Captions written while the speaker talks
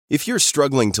If you're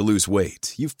struggling to lose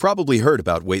weight, you've probably heard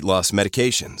about weight loss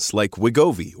medications like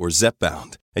Wegovy or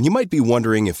Zepbound, and you might be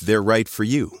wondering if they're right for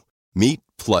you. Meet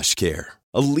PlushCare,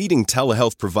 a leading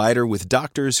telehealth provider with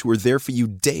doctors who are there for you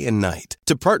day and night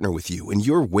to partner with you in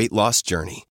your weight loss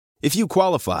journey. If you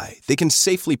qualify, they can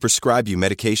safely prescribe you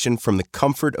medication from the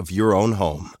comfort of your own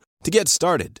home. To get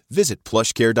started, visit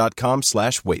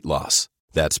plushcare.com/weightloss.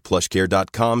 That's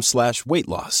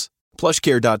plushcare.com/weightloss.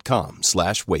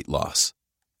 plushcare.com/weightloss.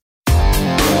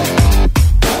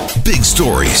 Big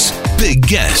stories, big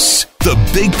guests, the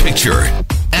big picture.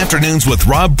 Afternoons with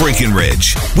Rob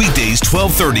Breckenridge. Weekdays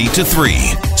 12:30 to 3,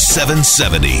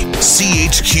 770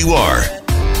 CHQR.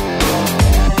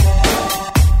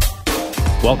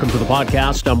 Welcome to the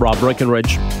podcast. I'm Rob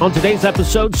Breckenridge. On today's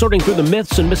episode, sorting through the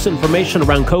myths and misinformation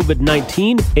around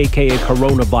COVID-19, a.k.a.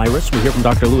 coronavirus. We hear from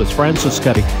Dr. Louis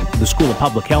Franciscutti of the School of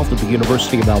Public Health at the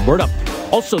University of Alberta.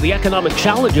 Also, the economic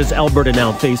challenges Alberta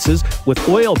now faces with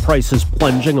oil prices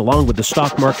plunging along with the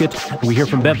stock market. We hear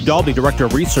from Bev Dalby, Director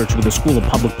of Research with the School of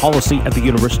Public Policy at the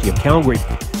University of Calgary.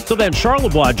 So then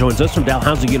Charlevoix joins us from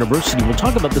Dalhousie University. We'll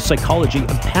talk about the psychology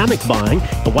of panic buying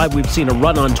and why we've seen a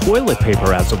run on toilet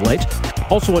paper as of late.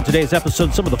 Also on today's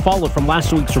episode, some of the fallout from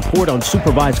last week's report on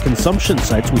supervised consumption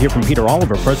sites. We hear from Peter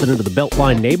Oliver, president of the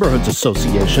Beltline Neighborhoods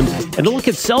Association. And a look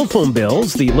at cell phone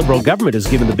bills. The Liberal government has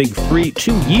given the big three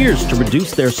 2 years to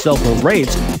reduce their cell phone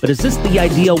rates. But is this the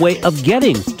ideal way of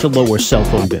getting to lower cell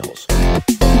phone bills?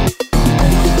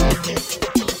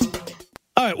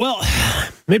 All right, well,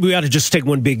 maybe we ought to just take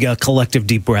one big collective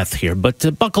deep breath here.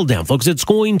 But buckle down, folks. It's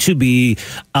going to be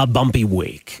a bumpy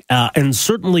week. And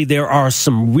certainly there are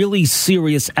some really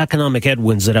serious economic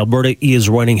headwinds that Alberta is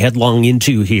running headlong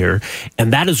into here.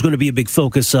 And that is going to be a big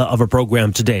focus of our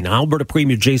program today. Now, Alberta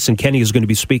Premier Jason Kenney is going to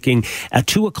be speaking at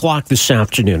 2 o'clock this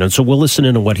afternoon. And so we'll listen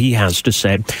in on what he has to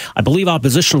say. I believe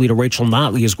Opposition Leader Rachel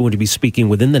Notley is going to be speaking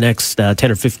within the next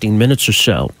 10 or 15 minutes or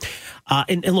so.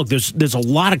 And look, there's a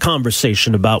lot of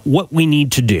conversation about what we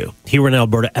need to do here in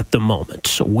Alberta at the moment.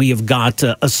 So we have got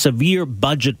a severe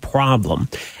budget problem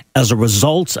as a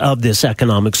result of this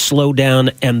economic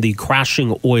slowdown and the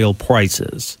crashing oil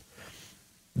prices.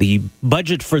 The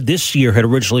budget for this year had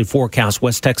originally forecast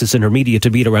West Texas Intermediate to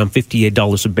be at around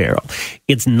 $58 a barrel.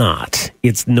 It's not.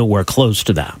 It's nowhere close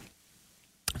to that.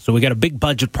 So we got a big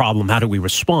budget problem. How do we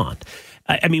respond?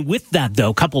 I mean, with that,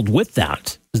 though, coupled with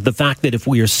that, is the fact that if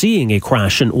we are seeing a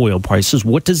crash in oil prices,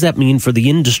 what does that mean for the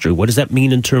industry? What does that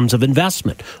mean in terms of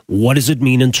investment? What does it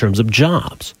mean in terms of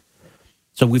jobs?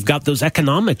 So we've got those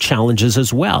economic challenges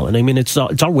as well. And I mean, it's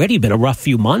already been a rough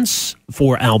few months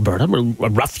for Alberta, a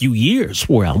rough few years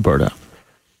for Alberta.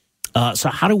 So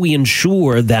how do we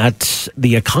ensure that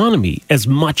the economy, as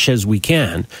much as we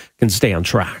can stay on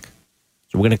track?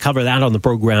 So we're going to cover that on the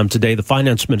program today. The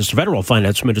Finance Minister, Federal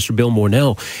Finance Minister Bill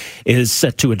Morneau, is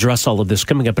set to address all of this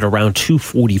coming up at around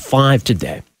 2:45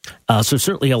 today. So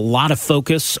certainly a lot of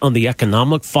focus on the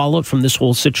economic fallout from this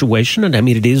whole situation. And I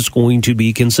mean, it is going to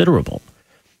be considerable.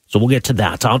 So we'll get to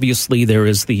that. Obviously, there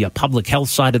is the public health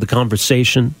side of the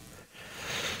conversation.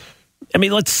 I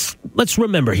mean, let's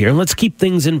remember here, and let's keep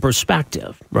things in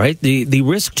perspective, right? The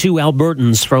risk to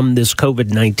Albertans from this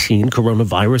COVID-19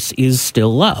 coronavirus is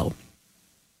still low.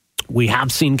 We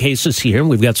have seen cases here, and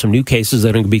we've got some new cases that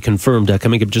are going to be confirmed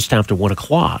coming up just after 1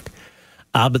 o'clock.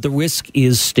 But the risk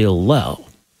is still low.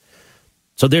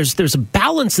 So there's a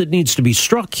balance that needs to be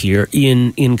struck here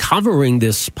in covering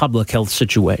this public health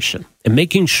situation and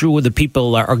making sure that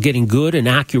people are getting good and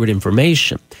accurate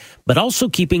information, but also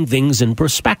keeping things in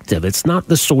perspective. It's not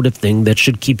the sort of thing that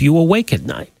should keep you awake at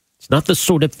night. It's not the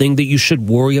sort of thing that you should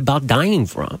worry about dying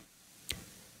from.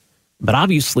 But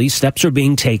obviously, steps are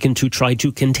being taken to try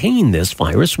to contain this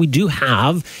virus. We do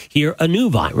have here a new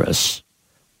virus,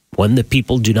 one that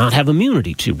people do not have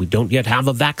immunity to. We don't yet have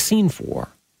a vaccine for.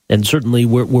 And certainly,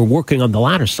 we're working on the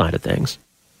latter side of things.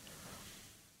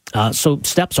 So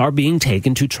steps are being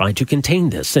taken to try to contain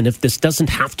this. And if this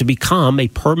doesn't have to become a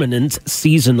permanent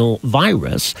seasonal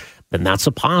virus, then that's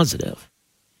a positive.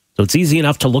 So it's easy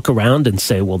enough to look around and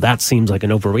say, well, that seems like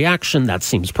an overreaction, that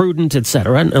seems prudent, et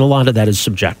cetera. And a lot of that is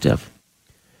subjective.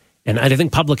 And I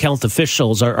think public health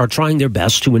officials are trying their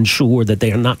best to ensure that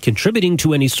they are not contributing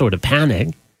to any sort of panic,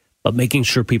 but making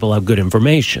sure people have good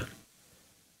information.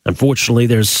 Unfortunately,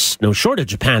 there's no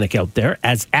shortage of panic out there,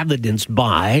 as evidenced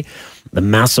by the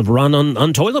massive run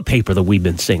on toilet paper that we've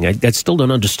been seeing. I still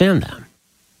don't understand that.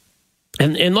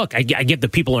 And look, I get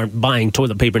that people aren't buying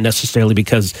toilet paper necessarily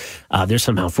because they're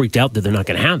somehow freaked out that they're not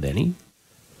going to have any.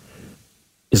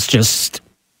 It's just,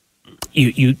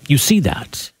 you see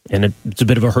that, and it's a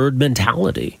bit of a herd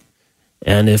mentality.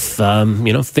 And if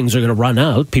things are going to run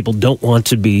out, people don't want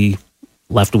to be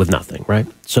left with nothing, right?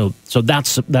 So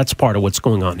that's part of what's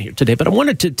going on here today. But I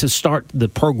wanted to start the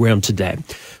program today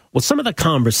with some of the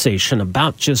conversation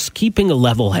about just keeping a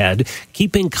level head,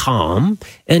 keeping calm,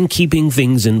 and keeping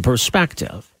things in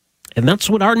perspective. And that's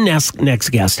what our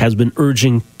next guest has been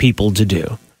urging people to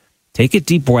do. Take a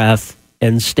deep breath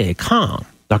and stay calm.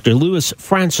 Dr. Louis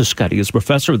Francischetti is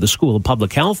professor of the School of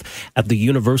Public Health at the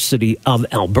University of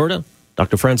Alberta.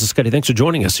 Dr. Francischetti, thanks for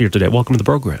joining us here today. Welcome to the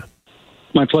program.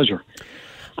 My pleasure.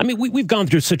 I mean, we've gone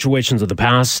through situations of the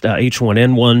past,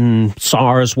 H1N1,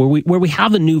 SARS, where we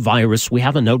have a new virus, we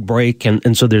have an outbreak,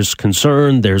 and so there's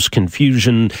concern, there's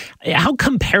confusion. How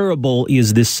comparable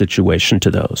is this situation to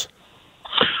those?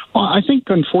 Well, I think,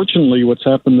 unfortunately, what's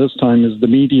happened this time is the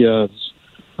media's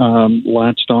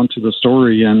latched onto the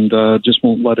story and just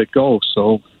won't let it go.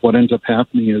 So what ends up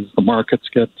happening is the markets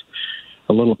get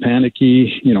a little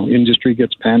panicky, industry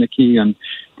gets panicky, and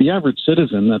the average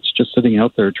citizen that's just sitting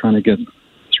out there trying to get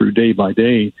through day by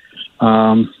day,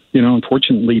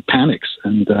 unfortunately panics.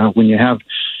 And when you have,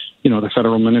 the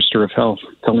federal minister of health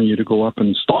telling you to go up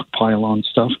and stockpile on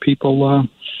stuff, people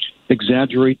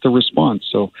exaggerate the response.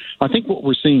 So I think what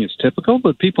we're seeing is typical,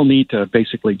 but people need to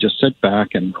basically just sit back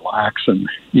and relax and,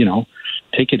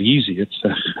 take it easy. It's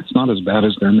not as bad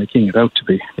as they're making it out to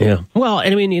be. Yeah. Well, I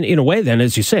mean, in a way, then,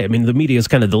 as you say, I mean, the media is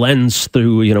kind of the lens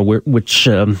through,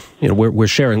 we're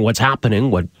sharing what's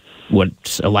happening, what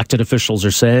elected officials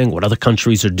are saying, what other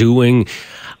countries are doing.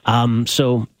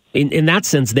 So in that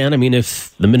sense, then, I mean,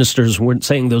 if the ministers weren't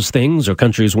saying those things or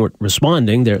countries weren't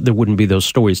responding, there wouldn't be those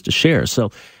stories to share.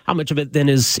 So how much of it then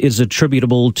is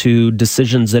attributable to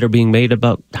decisions that are being made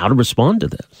about how to respond to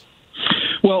this?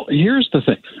 Well, here's the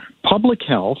thing. Public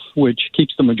health, which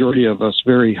keeps the majority of us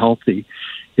very healthy,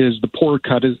 is the poor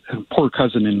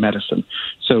cousin in medicine.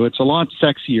 So it's a lot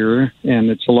sexier and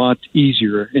it's a lot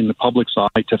easier in the public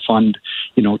side to fund,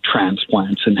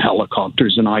 transplants and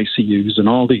helicopters and ICUs and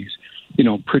all these,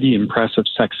 pretty impressive,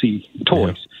 sexy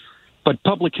toys. Yeah. But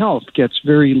public health gets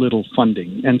very little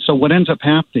funding. And so what ends up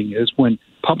happening is when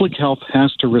public health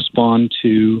has to respond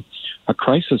to a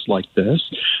crisis like this,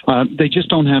 they just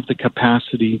don't have the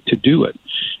capacity to do it.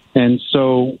 And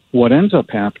so what ends up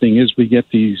happening is we get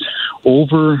these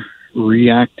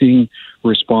overreacting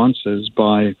responses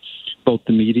by both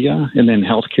the media and then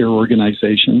healthcare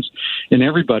organizations and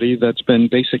everybody that's been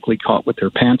basically caught with their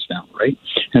pants down, right?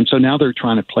 And so now they're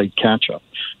trying to play catch up.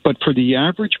 But for the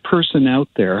average person out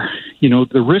there,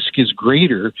 the risk is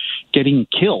greater getting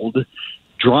killed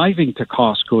driving to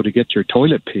Costco to get your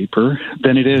toilet paper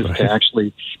than it is to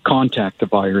actually contact the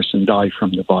virus and die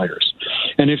from the virus.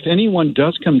 And if anyone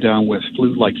does come down with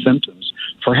flu-like symptoms,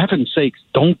 for heaven's sakes,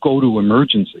 don't go to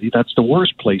emergency. That's the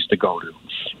worst place to go to.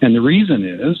 And the reason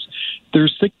is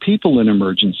there's sick people in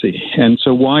emergency. And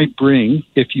so why bring,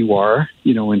 if you are,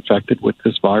 infected with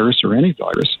this virus or any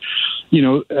virus,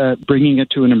 bringing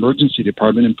it to an emergency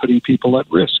department and putting people at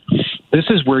risk? This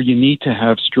is where you need to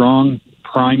have strong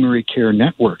primary care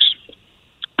networks.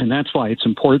 And that's why it's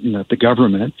important that the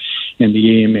government and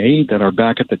the AMA that are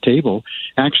back at the table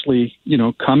actually,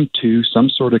 come to some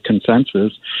sort of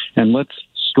consensus and let's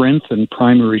strengthen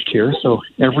primary care so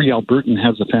every Albertan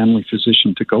has a family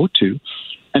physician to go to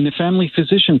and the family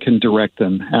physician can direct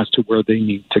them as to where they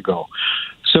need to go.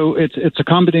 So it's a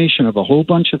combination of a whole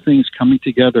bunch of things coming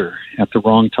together at the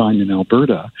wrong time in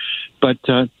Alberta. But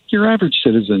your average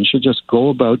citizen should just go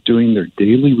about doing their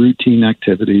daily routine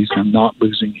activities and not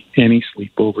losing any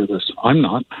sleep over this. I'm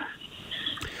not.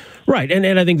 Right,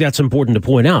 and I think that's important to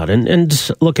point out.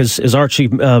 And look, as our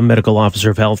Chief Medical Officer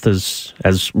of Health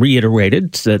has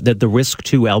reiterated, that the risk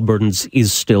to Albertans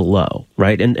is still low,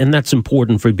 right? And that's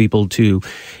important for people to,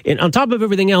 and on top of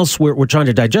everything else, we're trying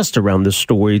to digest around this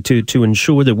story to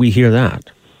ensure that we hear that.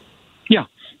 Yeah,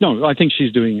 no, I think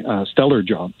she's doing a stellar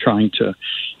job trying to,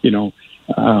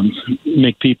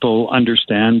 make people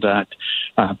understand that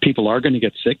people are going to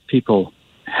get sick. People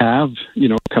have,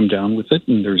 come down with it.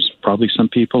 And there's probably some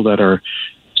people that are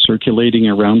circulating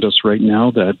around us right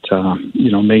now that,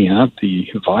 may have the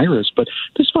virus. But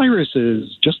this virus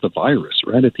is just a virus,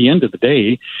 right? At the end of the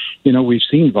day, we've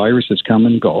seen viruses come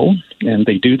and go, and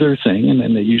they do their thing, and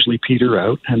then they usually peter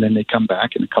out, and then they come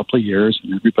back in a couple of years,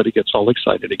 and everybody gets all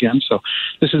excited again. So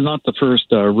this is not the first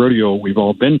rodeo we've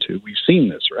all been to. We've seen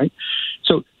this, right?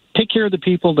 So take care of the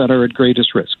people that are at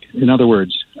greatest risk. In other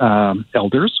words,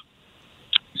 elders.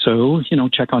 So,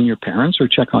 check on your parents or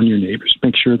check on your neighbors.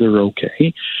 Make sure they're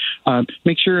okay.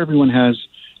 Make sure everyone has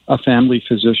a family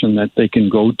physician that they can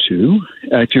go to.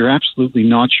 If you're absolutely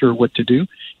not sure what to do,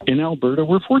 in Alberta,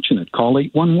 we're fortunate. Call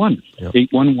 811. Yep.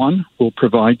 811 will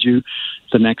provide you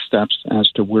the next steps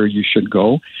as to where you should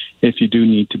go if you do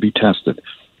need to be tested.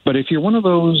 But if you're one of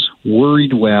those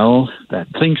worried well that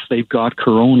thinks they've got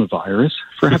coronavirus,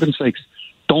 for heaven's sakes,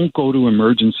 don't go to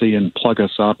emergency and plug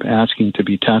us up asking to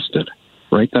be tested,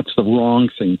 right? That's the wrong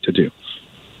thing to do.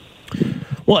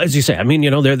 Well, as you say, I mean,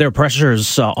 there are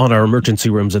pressures on our emergency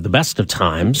rooms at the best of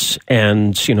times.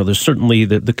 And, there's certainly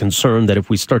the concern that if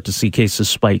we start to see cases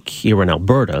spike here in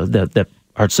Alberta, that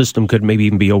our system could maybe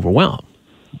even be overwhelmed.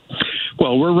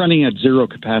 Well, we're running at zero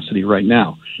capacity right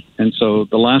now. And so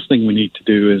the last thing we need to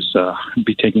do is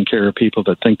be taking care of people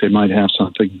that think they might have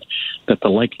something that the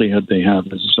likelihood they have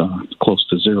is close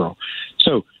to zero.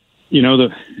 So,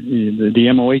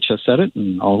 the MOH has said it,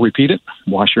 and I'll repeat it.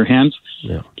 Wash your hands,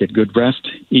 get good rest,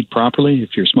 eat properly. If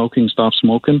you're smoking, stop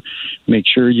smoking. Make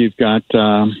sure you've got,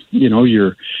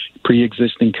 your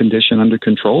pre-existing condition under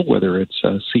control, whether it's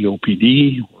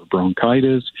COPD or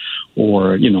bronchitis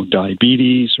or,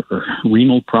 diabetes or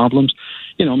renal problems.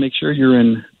 Make sure you're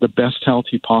in the best health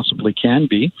you possibly can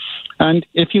be. And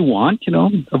if you want,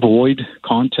 avoid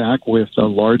contact with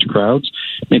large crowds,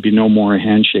 maybe no more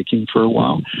handshaking for a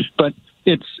while. But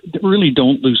really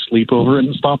don't lose sleep over it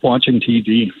and stop watching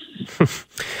TV.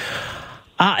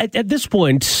 At this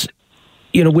point,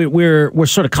 we're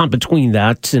sort of caught between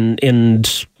that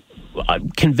and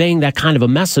conveying that kind of a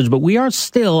message, but we are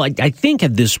still, I think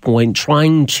at this point,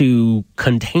 trying to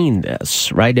contain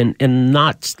this, right, and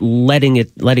not letting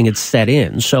it set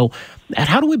in. So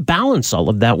how do we balance all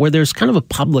of that where there's kind of a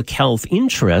public health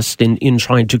interest in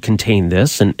trying to contain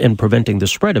this and preventing the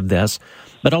spread of this,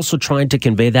 but also trying to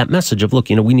convey that message of, look,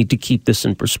 we need to keep this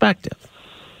in perspective?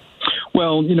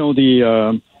 Well,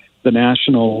 the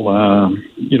national,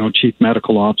 chief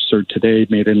medical officer today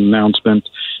made an announcement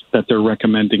that they're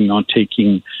recommending not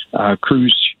taking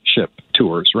cruise ship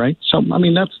tours, right? So,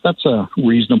 that's a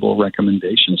reasonable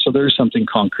recommendation. So there's something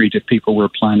concrete if people were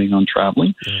planning on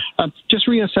traveling. Just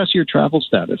reassess your travel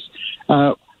status.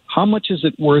 How much is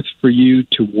it worth for you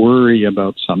to worry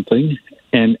about something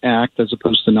and act as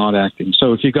opposed to not acting?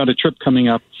 So if you've got a trip coming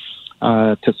up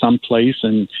to some place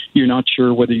and you're not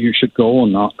sure whether you should go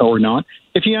or not,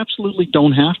 if you absolutely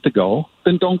don't have to go,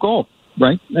 then don't go.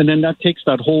 Right? And then that takes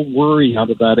that whole worry out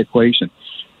of that equation.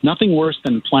 Nothing worse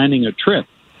than planning a trip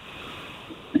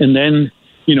and then,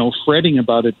 fretting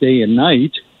about it day and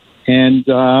night and,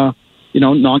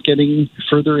 not getting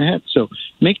further ahead. So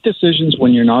make decisions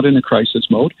when you're not in a crisis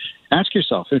mode. Ask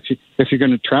yourself, if you're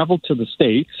going to travel to the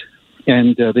States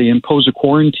and they impose a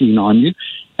quarantine on you,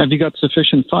 have you got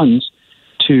sufficient funds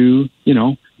to,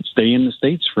 stay in the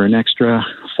States for an extra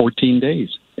 14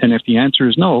 days? And if the answer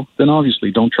is no, then obviously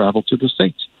don't travel to the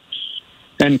States.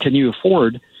 And can you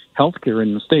afford healthcare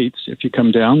in the States if you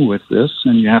come down with this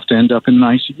and you have to end up in an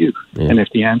ICU? Yeah. And if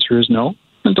the answer is no,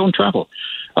 then don't travel.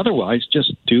 Otherwise,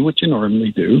 just do what you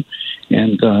normally do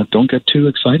and don't get too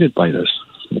excited by this.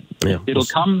 Yeah. It'll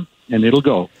come and it'll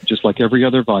go, just like every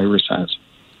other virus has.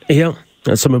 Yeah,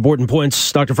 that's some important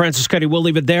points. Dr. Francis Cuddy, we'll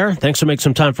leave it there. Thanks for making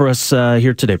some time for us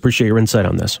here today. Appreciate your insight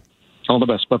on this. All the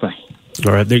best. Bye-bye.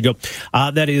 All right, there you go.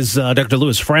 That is Dr.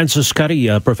 Louis Francis Cuddy,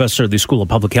 professor of the School of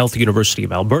Public Health, University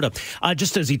of Alberta.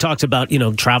 Just as he talks about,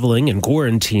 traveling and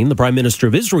quarantine, the Prime Minister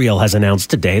of Israel has announced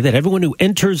today that everyone who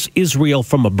enters Israel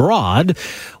from abroad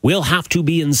will have to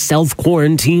be in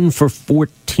self-quarantine for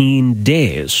 14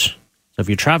 days. So if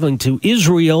you're traveling to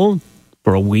Israel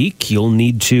for a week, you'll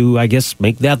need to,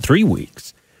 make that 3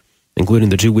 weeks, including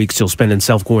the 2 weeks you'll spend in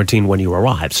self-quarantine when you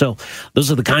arrive. So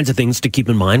those are the kinds of things to keep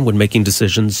in mind when making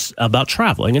decisions about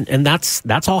traveling. And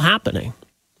that's all happening,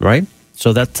 right?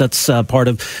 So that's part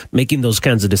of making those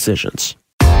kinds of decisions.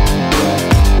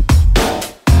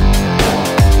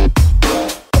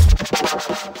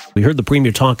 We heard the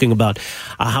Premier talking about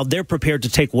how they're prepared to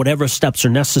take whatever steps are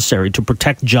necessary to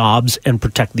protect jobs and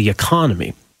protect the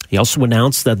economy. He also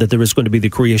announced that there is going to be the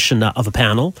creation of a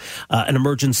panel, an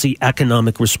emergency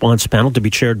economic response panel to be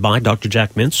chaired by Dr.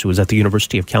 Jack Mintz, who is at the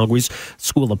University of Calgary's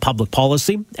School of Public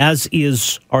Policy, as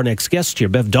is our next guest here,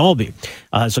 Bev Dalby,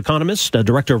 as economist,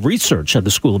 Director of Research at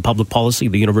the School of Public Policy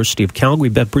at the University of Calgary.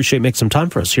 Bev, appreciate you making some time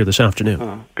for us here this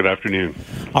afternoon. Good afternoon.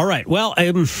 All right. Well,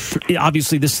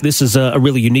 obviously this is a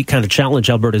really unique kind of challenge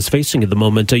Alberta is facing at the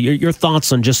moment. Your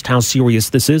thoughts on just how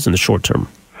serious this is in the short term?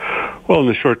 Well, in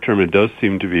the short term, it does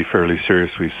seem to be fairly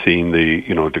serious. We've seen the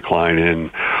decline in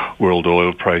world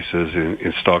oil prices,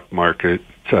 in stock market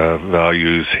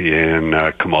values, in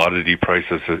commodity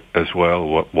prices as well,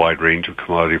 a wide range of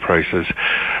commodity prices.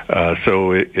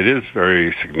 So it is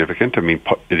very significant.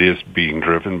 It is being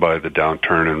driven by the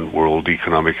downturn in world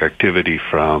economic activity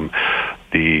from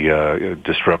the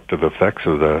disruptive effects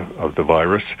of the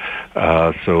virus.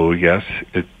 So yes,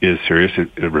 it is serious.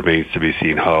 It remains to be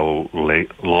seen how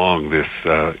long this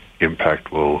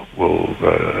impact will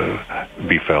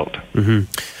be felt. Mm-hmm.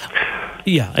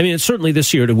 Yeah, I mean, certainly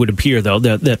this year it would appear, though,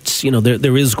 that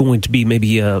there is going to be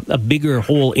maybe a bigger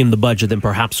hole in the budget than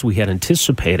perhaps we had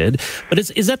anticipated. But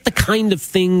is that the kind of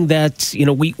thing that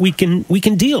we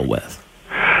can deal with?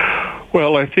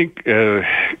 Well, I think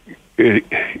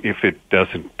if it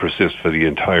doesn't persist for the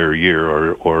entire year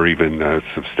or even a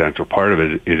substantial part of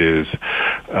it, it is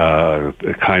a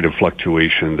kind of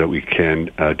fluctuation that we can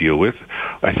deal with.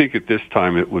 I think at this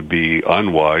time it would be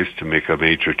unwise to make a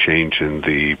major change in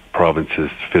the province's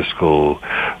fiscal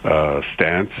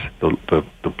stance,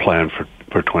 the plan for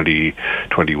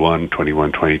 2021,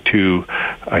 22.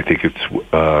 I think it's,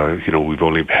 we've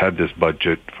only had this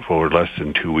budget for less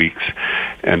than 2 weeks.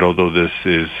 And although this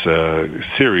is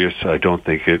serious, I don't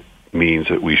think it means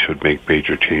that we should make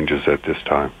major changes at this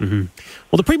time. Mm-hmm.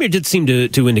 Well, the Premier did seem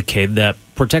to indicate that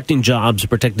protecting jobs,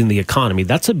 protecting the economy,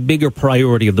 that's a bigger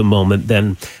priority of the moment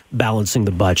than balancing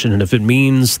the budget. And if it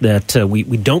means that we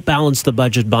don't balance the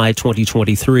budget by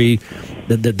 2023,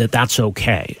 that's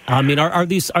okay. I mean, are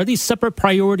these separate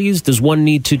priorities? Does one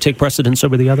need to take precedence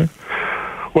over the other?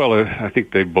 Well, I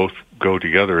think they both go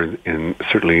together, and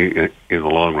certainly in the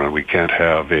long run, we can't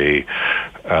have a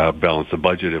balanced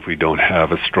budget if we don't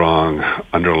have a strong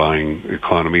underlying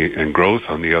economy and growth.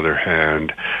 On the other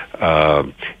hand,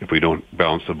 if we don't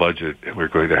balance the budget, we're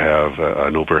going to have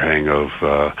an overhang of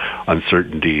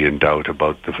uncertainty and doubt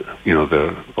about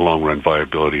the long run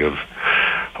viability of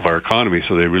our economy.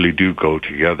 So they really do go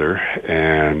together.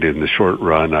 And in the short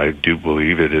run, I do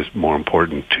believe it is more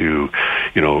important to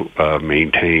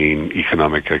maintain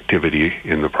economic activity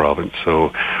in the province.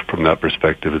 So from that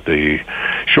perspective,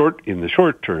 in the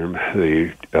short term,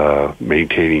 the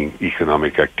maintaining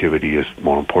economic activity is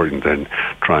more important than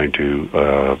trying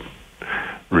to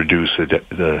reduce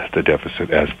the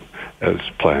deficit as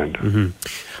planned. Mm-hmm.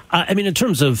 I mean, in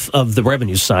terms of the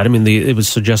revenue side, I mean, it was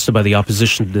suggested by the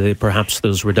opposition that perhaps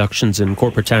those reductions in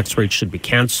corporate tax rates should be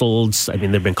canceled. I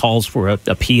mean, there have been calls for a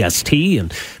PST,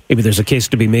 and maybe there's a case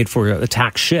to be made for a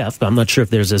tax shift. I'm not sure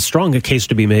if there's as strong a case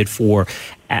to be made for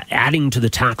adding to the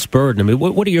tax burden. I mean,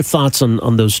 what are your thoughts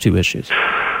on those two issues?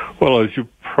 Well, as you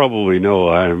probably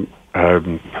know,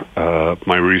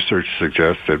 my research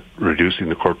suggests that reducing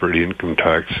the corporate income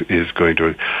tax is going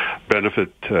to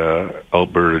benefit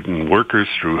Albertan workers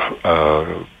through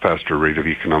a faster rate of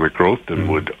economic growth than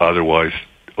would otherwise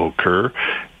occur,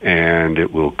 and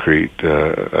it will create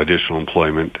additional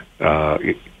employment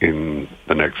in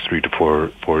the next 3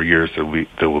 to 4 years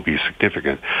that will be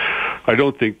significant. I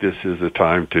don't think this is the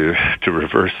time to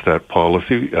reverse that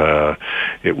policy.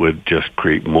 It would just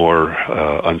create more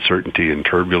uncertainty and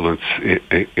turbulence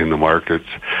in the markets,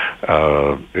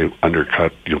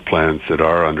 undercut plans that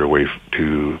are underway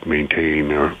to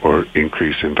maintain or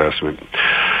increase investment.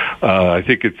 I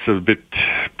think it's a bit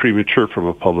premature from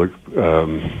a public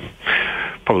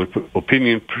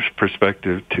opinion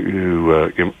perspective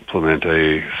to implement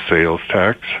a sales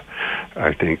tax.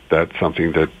 I think that's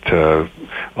something that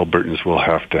Albertans will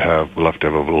have to have a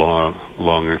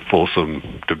long and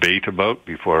fulsome debate about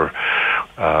before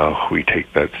we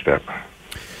take that step.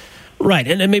 Right,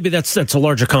 and maybe that's a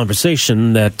larger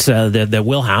conversation that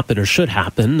will happen or should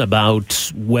happen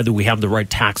about whether we have the right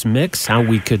tax mix, how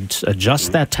we could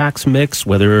adjust that tax mix,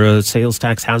 whether a sales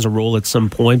tax has a role at some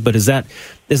point. But is that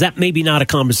maybe not a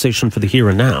conversation for the here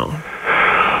and now?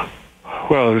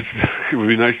 Well, it would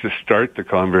be nice to start the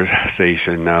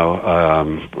conversation now,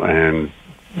 and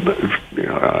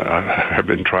I've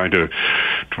been trying to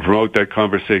promote that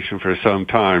conversation for some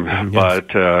time. Yes.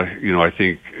 But I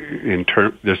think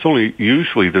there's only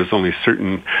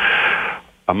certain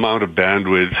amount of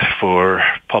bandwidth for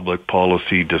public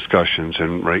policy discussions,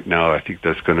 and right now I think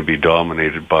that's going to be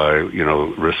dominated by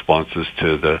responses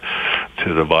to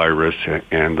the virus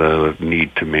and the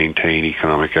need to maintain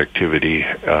economic activity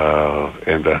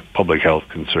and the public health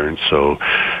concerns. So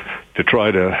to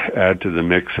try to add to the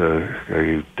mix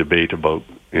a debate about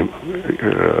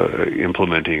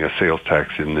implementing a sales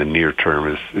tax in the near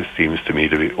term it seems to me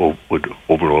would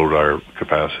overload our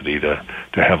capacity to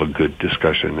have a good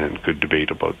discussion and good debate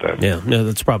about that. Yeah, no,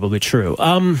 that's probably true.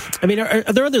 I mean, are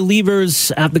there other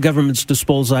levers at the government's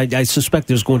disposal? I suspect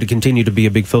there's going to continue to be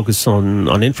a big focus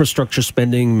on infrastructure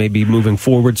spending, maybe moving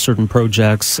forward certain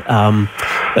projects.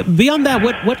 But beyond that,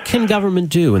 what can government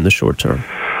do in the short term?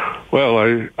 Well,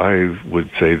 I would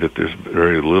say that there's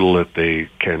very little that they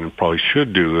can and probably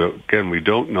should do. Again, we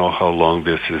don't know how long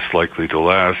this is likely to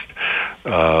last.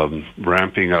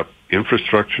 Ramping up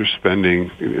infrastructure spending,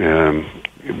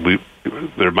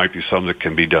 there might be some that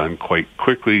can be done quite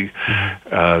quickly,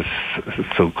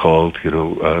 so-called,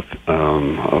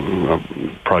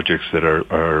 projects that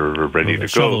are ready to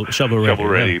go.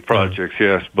 Shovel-ready projects,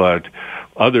 yes, but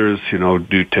others,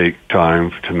 do take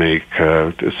time to make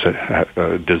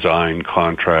design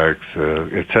contracts,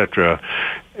 etc.,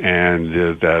 and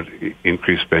that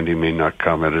increased spending may not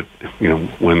come at it,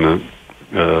 when the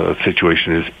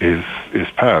situation is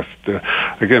passed.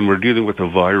 Again, we're dealing with a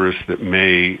virus that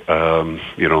may,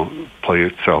 play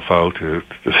itself out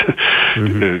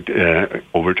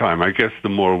over time. I guess the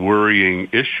more worrying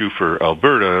issue for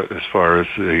Alberta, as far as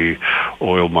the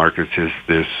oil markets, is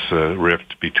this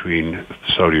rift between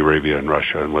Saudi Arabia and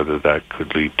Russia, and whether that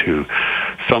could lead to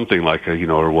something like a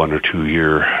 1 or 2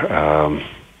 year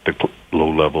low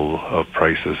level of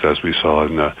prices as we saw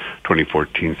in the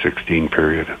 2014-16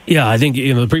 period. Yeah, I think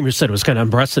the Premier said it was kind of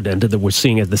unprecedented that we're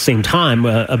seeing at the same time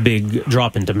a big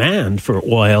drop in demand for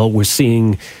oil. We're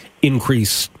seeing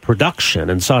increased production,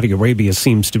 and Saudi Arabia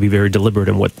seems to be very deliberate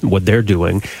in what they're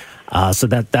doing. So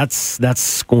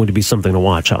that's going to be something to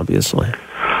watch, obviously.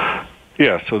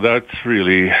 Yeah, so that's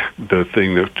really the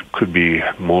thing that could be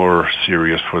more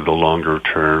serious for the longer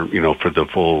term, for the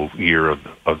full year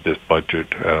of this budget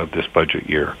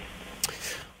year.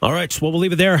 All right, well, we'll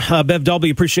leave it there. Bev Dalby,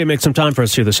 appreciate making some time for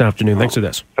us here this afternoon. Thanks for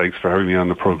this. Thanks for having me on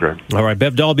the program. All right,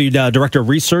 Bev Dalby, Director of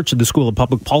Research at the School of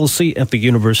Public Policy at the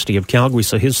University of Calgary.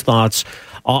 So his thoughts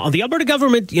on the Alberta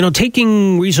government,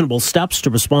 taking reasonable steps to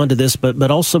respond to this,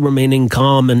 but also remaining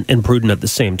calm and prudent at the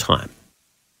same time.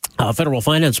 Federal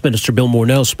Finance Minister Bill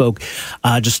Morneau spoke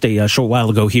just a short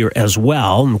while ago here as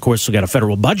well. And of course, we've got a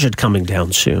federal budget coming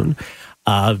down soon.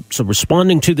 So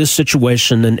responding to this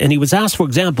situation, and he was asked, for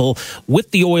example,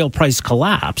 with the oil price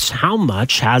collapse, how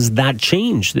much has that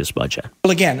changed this budget?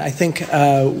 Well, again, I think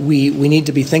we need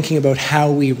to be thinking about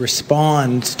how we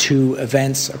respond to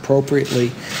events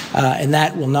appropriately, and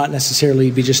that will not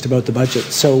necessarily be just about the budget.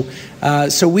 So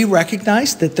we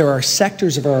recognize that there are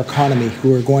sectors of our economy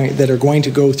that are going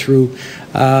to go through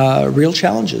real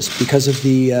challenges because of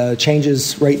the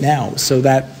changes right now. So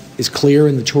that is clear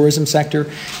in the tourism sector,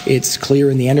 it's clear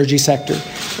in the energy sector,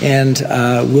 and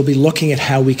we'll be looking at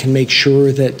how we can make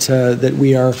sure that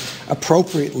we are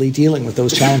appropriately dealing with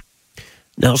those challenges.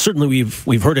 Now, certainly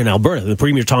we've heard in Alberta, the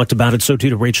Premier talked about it, so too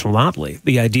to Rachel Notley,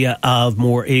 the idea of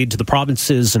more aid to the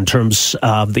provinces in terms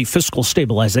of the fiscal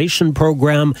stabilization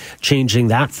program, changing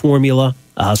that formula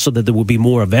so that there will be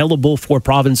more available for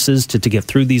provinces to get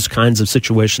through these kinds of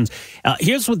situations.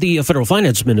 Here's what the federal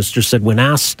finance minister said when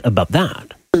asked about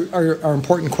that. Are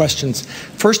important questions.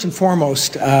 First and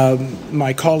foremost,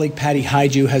 my colleague Patty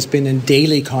Hajdu has been in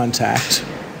daily contact,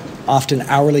 often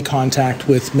hourly contact,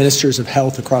 with ministers of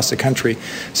health across the country.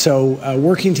 So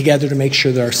working together to make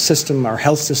sure that our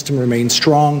health system remains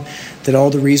strong, that all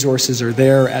the resources are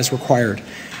there as required.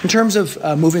 In terms of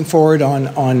moving forward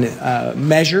on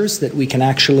measures that we can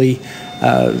actually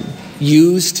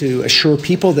use to assure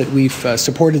people that we've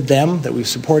supported them, that we've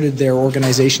supported their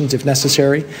organizations if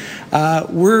necessary.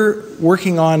 We're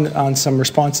working on some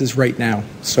responses right now.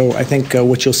 So I think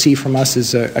what you'll see from us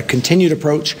is a continued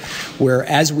approach where,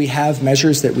 as we have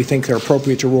measures that we think are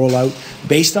appropriate to roll out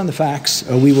based on the facts,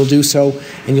 we will do so,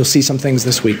 and you'll see some things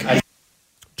this week. In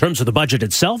terms of the budget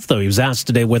itself, though, he was asked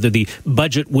today whether the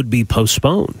budget would be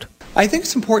postponed. I think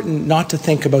it's important not to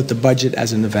think about the budget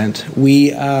as an event.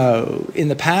 We, in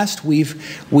the past,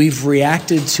 we've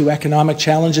reacted to economic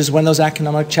challenges when those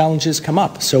economic challenges come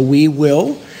up. So we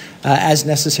will, as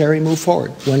necessary, move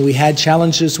forward. When we had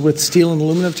challenges with steel and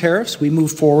aluminum tariffs, we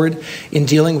moved forward in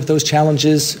dealing with those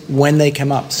challenges when they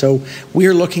come up. So we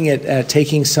are looking at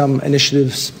taking some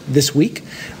initiatives this week.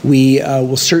 We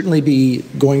will certainly be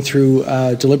going through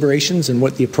deliberations and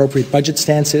what the appropriate budget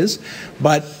stance is.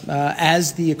 But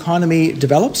as the economy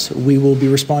develops, we will be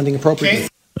responding appropriately.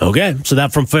 Okay, so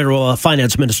that from Federal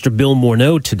Finance Minister Bill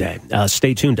Morneau today.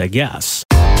 Stay tuned, I guess.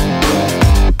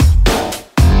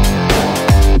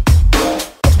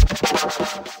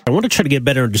 I want to try to get a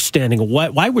better understanding of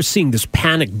why we're seeing this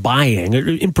panic buying,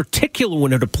 in particular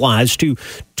when it applies to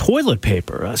toilet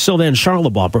paper. Sylvain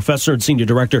Charlebois, professor and senior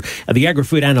director of the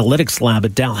Agri-Food Analytics Lab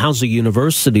at Dalhousie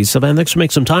University. Sylvain, thanks for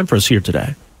making some time for us here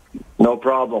today. No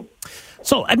problem.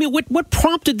 So, I mean, what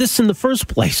prompted this in the first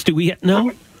place? Do we yet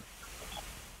know?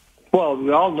 Well,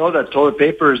 we all know that toilet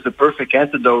paper is the perfect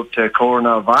antidote to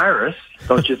coronavirus,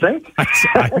 don't you think?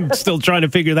 I'm still trying to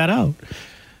figure that out.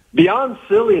 Beyond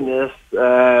silliness,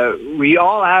 we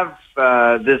all have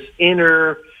this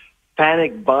inner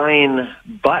panic buying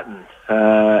button.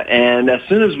 And as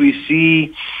soon as we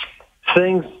see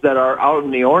things that are out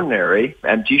in the ordinary,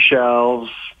 empty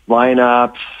shelves,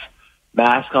 lineups,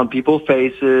 mask on people's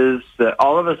faces,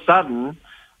 all of a sudden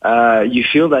you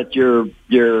feel that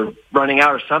you're running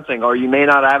out of something, or you may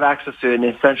not have access to an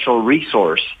essential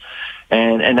resource.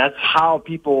 And that's how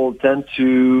people tend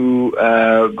to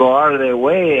go out of their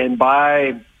way and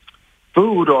buy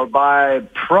food or buy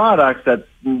products that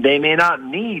they may not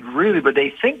need, really, but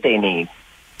they think they need.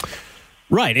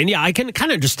 Right. And yeah, I can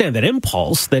kind of understand that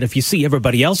impulse that if you see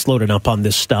everybody else loading up on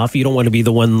this stuff, you don't want to be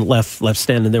the one left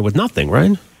standing there with nothing,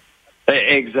 right?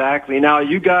 Exactly. Now,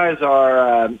 you guys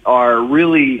are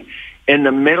really in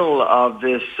the middle of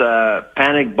this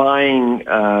panic buying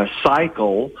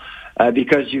cycle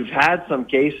because you've had some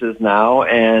cases now,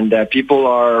 and people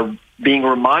are being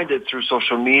reminded through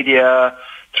social media,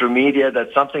 through media, that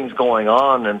something's going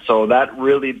on, and so that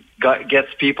really gets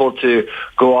people to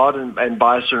go out and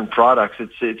buy certain products.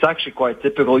 It's actually quite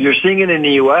typical. You're seeing it in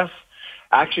the U.S.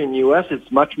 Actually, in the U.S., it's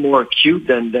much more acute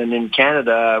than in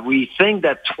Canada. We think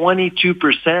that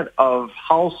 22% of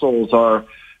households are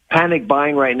panic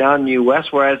buying right now in the U.S.,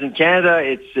 whereas in Canada,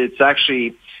 it's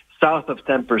actually south of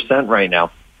 10% right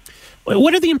now.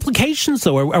 What are the implications,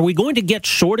 though? Are we going to get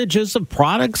shortages of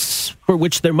products for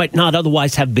which there might not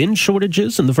otherwise have been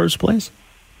shortages in the first place?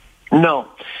 No.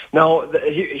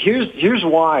 Here's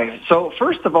why. So,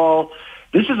 first of all,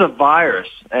 this is a virus,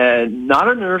 not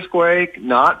an earthquake,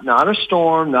 not a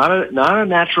storm, not a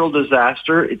natural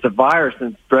disaster. It's a virus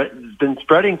that's been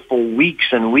spreading for weeks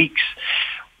and weeks,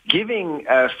 giving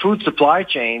food supply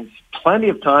chains plenty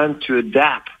of time to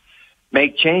adapt,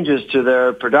 make changes to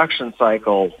their production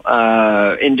cycle.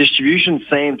 In distribution,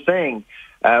 same thing.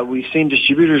 We've seen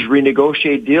distributors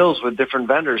renegotiate deals with different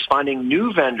vendors, finding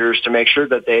new vendors to make sure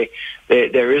that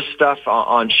there is stuff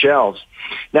on shelves.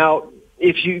 Now,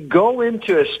 if you go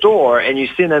into a store and you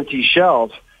see an empty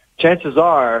shelf, chances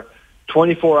are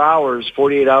 24 hours,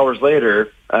 48 hours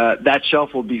later, that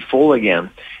shelf will be full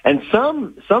again. And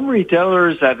some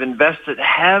retailers have invested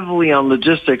heavily on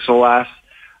logistics the last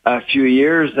few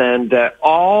years, and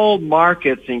all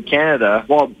markets in Canada,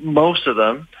 well, most of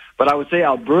them, but I would say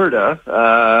Alberta,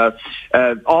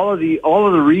 all of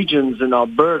the regions in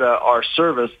Alberta are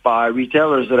serviced by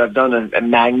retailers that have done a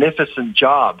magnificent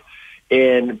job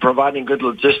in providing good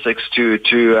logistics to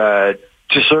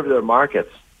serve their markets.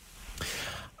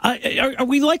 Are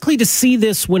we likely to see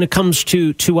this when it comes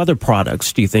to other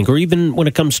products, do you think, or even when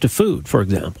it comes to food, for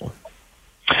example?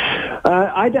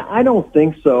 I don't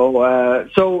think so.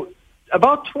 So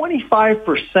about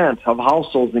 25% of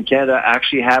households in Canada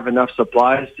actually have enough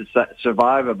supplies to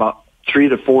survive about 3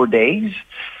 to 4 days.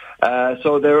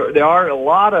 So there are a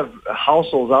lot of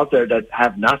households out there that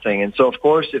have nothing. And so, of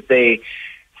course, if they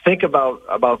think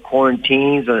about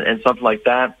quarantines and something like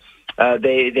that,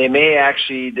 they may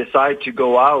actually decide to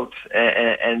go out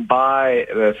and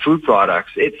buy food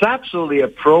products. It's absolutely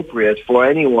appropriate for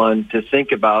anyone to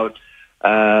think about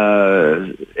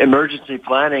emergency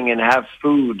planning and have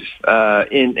food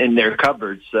in their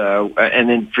cupboards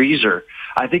and in freezer.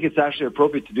 I think it's actually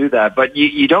appropriate to do that, but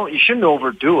you shouldn't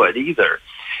overdo it either.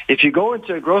 If you go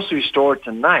into a grocery store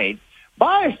tonight,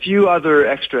 buy a few other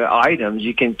extra items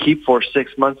you can keep for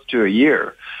 6 months to a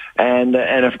year. And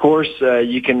of course,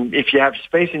 you can, if you have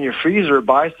space in your freezer,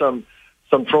 buy some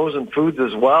frozen foods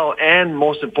as well, and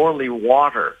most importantly,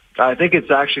 water. I think it's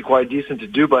actually quite decent to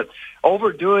do, but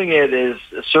overdoing it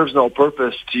serves no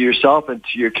purpose to yourself and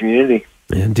to your community.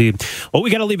 Indeed. Well, we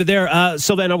got to leave it there.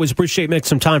 Sylvain, always appreciate making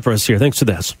some time for us here. Thanks for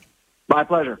this. My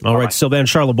pleasure. All right, Sylvain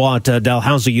Charlebois at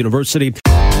Dalhousie University.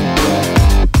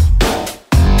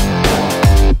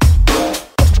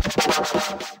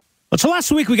 So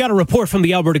last week we got a report from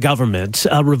the Alberta government,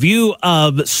 a review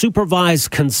of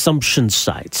supervised consumption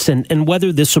sites and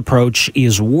whether this approach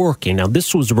is working. Now,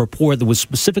 this was a report that was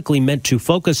specifically meant to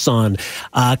focus on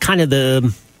kind of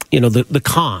the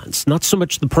cons, not so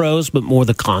much the pros, but more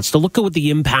the cons, to look at what the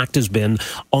impact has been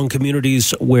on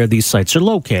communities where these sites are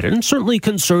located. And certainly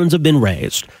concerns have been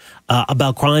raised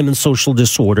about crime and social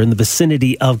disorder in the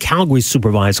vicinity of Calgary's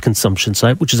supervised consumption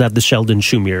site, which is at the Sheldon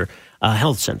Schumier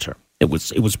Health Center. It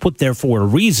was put there for a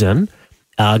reason,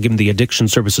 given the addiction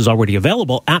services already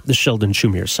available at the Sheldon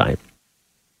Schumier site.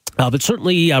 But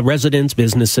certainly residents,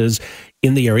 businesses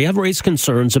in the area have raised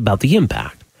concerns about the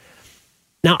impact.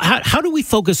 Now, how do we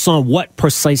focus on what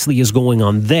precisely is going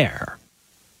on there?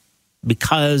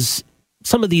 Because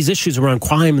some of these issues around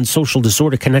crime and social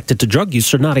disorder connected to drug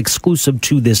use are not exclusive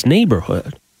to this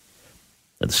neighborhood.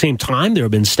 At the same time, there have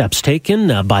been steps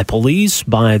taken by police,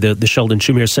 by the Sheldon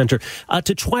Schumier Center,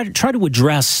 to try to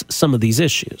address some of these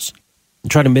issues,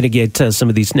 and try to mitigate some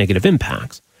of these negative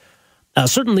impacts.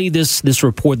 Certainly, this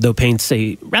report, though, paints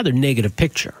a rather negative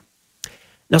picture.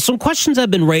 Now, some questions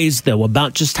have been raised, though,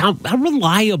 about just how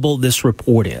reliable this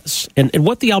report is and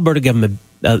what the Alberta government,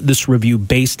 this review,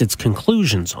 based its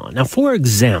conclusions on. Now, for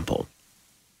example,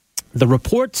 the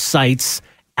report cites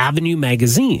Avenue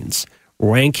Magazine's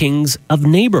rankings of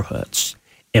neighborhoods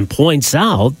and points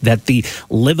out that the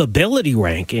livability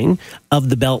ranking of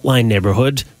the Beltline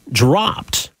neighborhood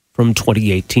dropped from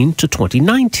 2018 to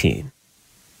 2019.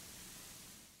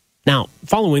 Now,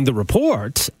 following the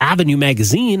report, Avenue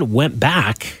Magazine went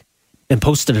back and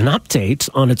posted an update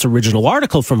on its original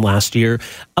article from last year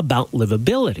about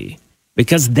livability,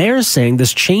 because they're saying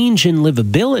this change in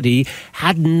livability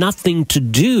had nothing to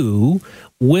do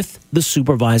with the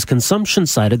supervised consumption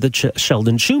site at the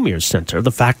Sheldon Schumer Center.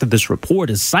 The fact that this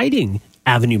report is citing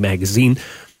Avenue Magazine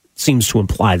seems to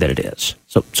imply that it is.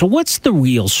 So what's the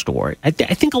real story? I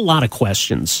think a lot of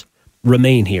questions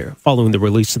remain here following the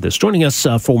release of this. Joining us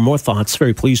for more thoughts,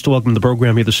 very pleased to welcome to the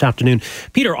program here this afternoon,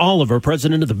 Peter Oliver,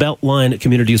 president of the Beltline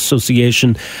Community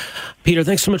Association. Peter,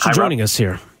 thanks so much for joining us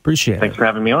here. Appreciate it. Thanks for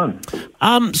having me on.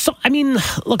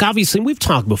 Look, obviously, we've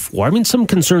talked before. Some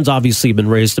concerns obviously have been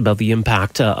raised about the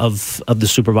impact of the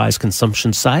supervised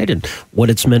consumption site and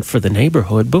what it's meant for the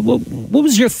neighborhood. But what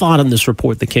was your thought on this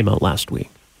report that came out last week?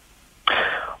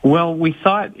 Well, we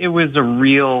thought it was a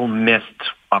real missed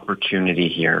opportunity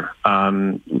here.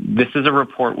 This is a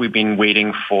report we've been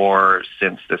waiting for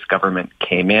since this government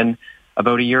came in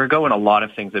about a year ago, and a lot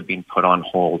of things have been put on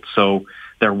hold. So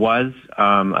there was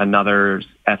another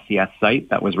SCS site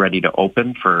that was ready to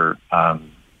open for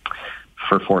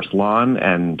Forest Lawn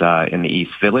and in the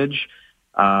East Village.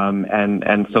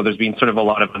 And so there's been sort of a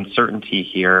lot of uncertainty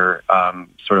here,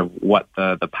 sort of what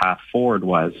the path forward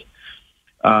was.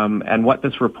 And what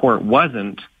this report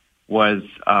wasn't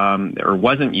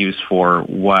used for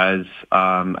was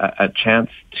a chance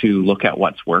to look at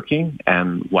what's working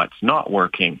and what's not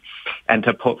working, and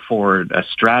to put forward a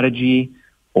strategy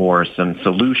or some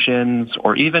solutions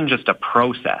or even just a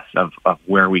process of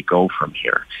where we go from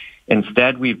here.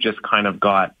 Instead, we've just kind of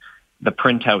got the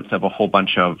printouts of a whole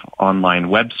bunch of online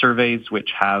web surveys,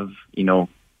 which have, you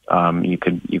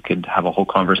could have a whole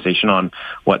conversation on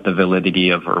what the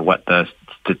validity of or what the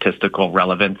statistical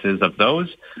relevance is of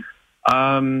those.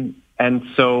 And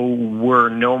so we're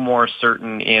no more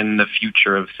certain in the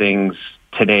future of things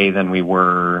today than we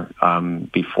were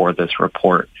before this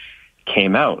report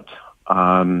came out.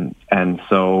 And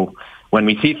so when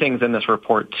we see things in this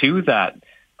report, too, that,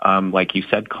 like you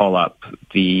said, call up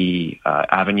the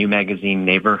Avenue Magazine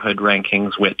neighborhood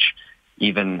rankings, which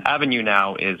even Avenue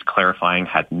now is clarifying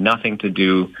had nothing to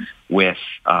do with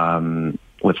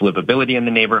livability in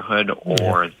the neighborhood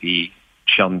or the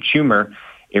Sheldon Schumer,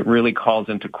 it really calls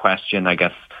into question, I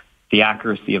guess, the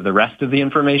accuracy of the rest of the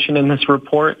information in this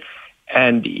report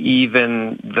and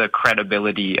even the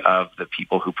credibility of the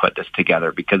people who put this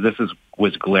together, because this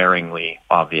was glaringly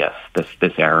obvious,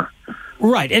 this error.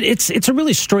 Right. It's a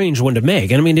really strange one to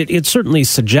make. And it certainly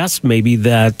suggests maybe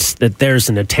that there's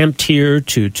an attempt here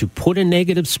to put a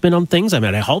negative spin on things.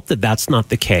 I hope that that's not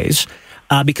the case.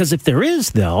 Because if there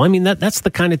is, though, that's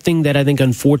the kind of thing that I think,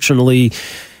 unfortunately,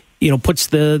 puts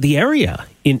the area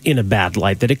in a bad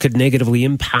light, that it could negatively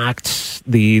impact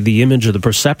the image or the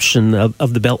perception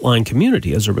of the Beltline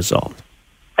community as a result.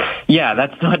 Yeah,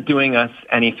 that's not doing us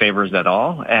any favors at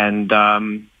all. And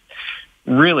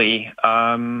really,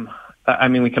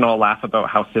 we can all laugh about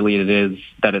how silly it is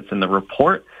that it's in the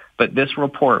report, but this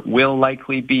report will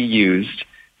likely be used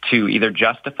to either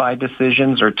justify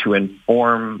decisions or to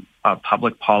inform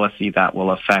public policy that will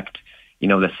affect,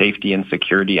 the safety and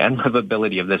security and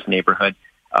livability of this neighborhood,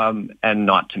 and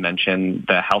not to mention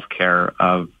the health care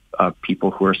of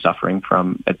people who are suffering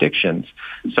from addictions.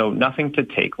 So nothing to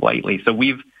take lightly. So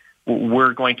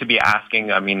we're going to be asking,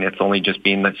 it's only just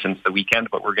been since the weekend,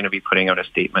 but we're going to be putting out a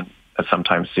statement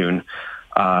sometime soon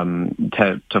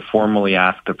to formally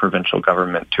ask the provincial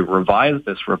government to revise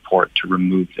this report to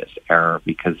remove this error,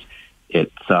 because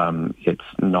it's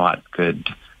not good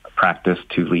practice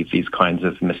to leave these kinds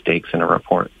of mistakes in a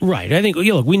report. Right. I think,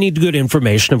 we need good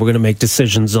information if we're going to make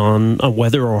decisions on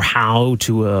whether or how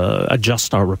to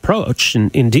adjust our approach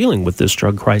in dealing with this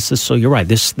drug crisis. So you're right,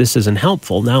 this isn't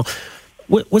helpful. Now,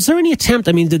 was there any attempt,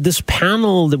 did this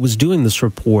panel that was doing this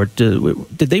report, did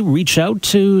they reach out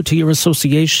to your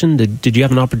association? Did you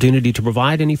have an opportunity to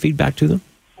provide any feedback to them?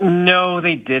 No,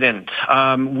 they didn't.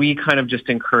 We kind of just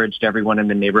encouraged everyone in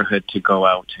the neighborhood to go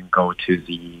out and go to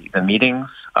the meetings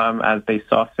as they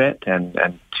saw fit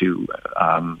and to,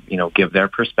 give their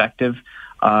perspective.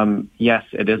 Yes,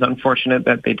 it is unfortunate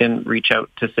that they didn't reach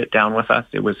out to sit down with us.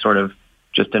 It was sort of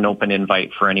just an open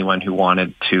invite for anyone who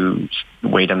wanted to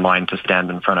wait in line to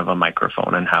stand in front of a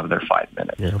microphone and have their 5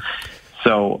 minutes. Yeah.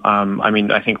 So,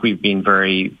 I think we've been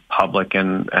very public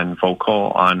and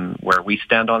vocal on where we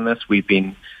stand on this. We've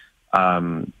been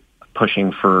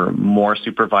pushing for more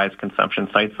supervised consumption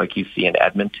sites like you see in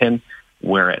Edmonton,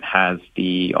 where it has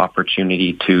the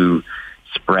opportunity to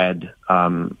spread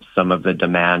some of the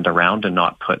demand around and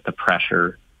not put the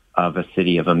pressure of a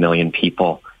city of 1 million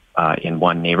people in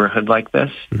one neighborhood like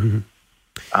this. Mm-hmm.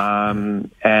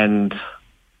 And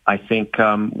I think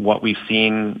what we've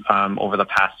seen over the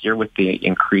past year with the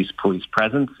increased police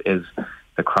presence is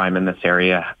the crime in this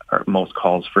area, or most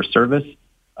calls for service,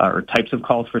 or types of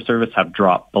calls for service have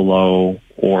dropped below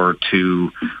or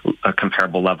to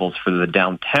comparable levels for the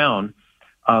downtown,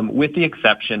 with the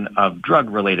exception of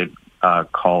drug-related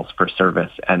calls for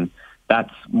service. And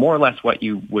that's more or less what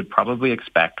you would probably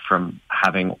expect from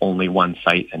having only one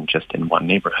site and just in one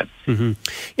neighborhood. Mm-hmm.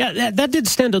 Yeah, that did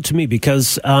stand out to me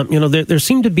because, there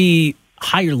seemed to be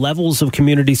higher levels of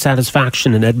community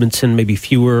satisfaction in Edmonton, maybe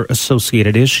fewer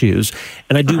associated issues.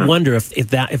 And I do wonder if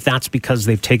that's because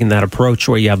they've taken that approach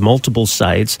where you have multiple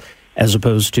sites as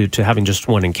opposed to having just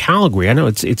one in Calgary. I know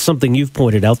it's something you've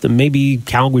pointed out that maybe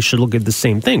Calgary should look at the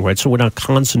same thing, right? So we're not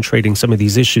concentrating some of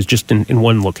these issues just in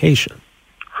one location.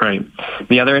 Right.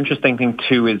 The other interesting thing,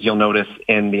 too, is you'll notice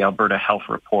in the Alberta Health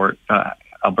Report,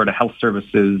 Alberta Health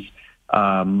Services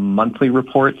monthly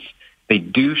reports, they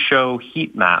do show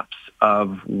heat maps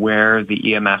of where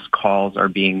the EMS calls are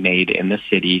being made in the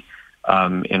city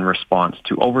in response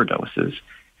to overdoses.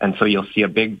 And so you'll see a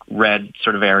big red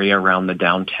sort of area around the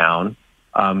downtown,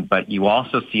 but you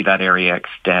also see that area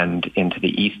extend into the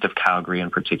east of Calgary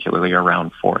and particularly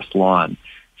around Forest Lawn.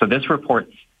 So this report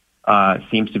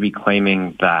seems to be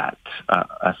claiming that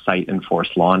a site in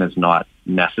Forest Lawn is not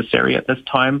necessary at this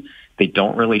time. They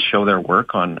don't really show their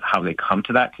work on how they come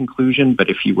to that conclusion, but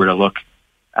if you were to look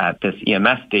at this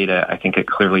EMS data, I think it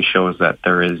clearly shows that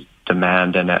there is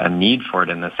demand and a need for it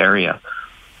in this area.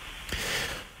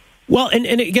 Well, and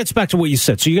it gets back to what you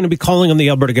said. So you're going to be calling on the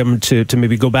Alberta government to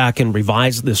maybe go back and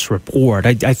revise this report.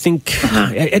 I think,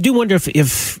 I do wonder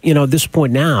if at this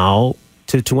point now,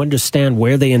 to understand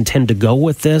where they intend to go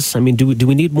with this, I mean, do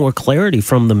we need more clarity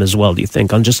from them as well, do you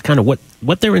think, on just kind of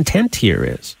what their intent here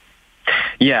is?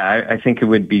 Yeah, I think it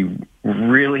would be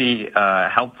really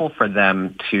helpful for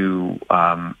them to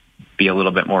be a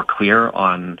little bit more clear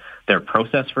on their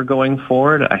process for going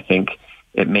forward. I think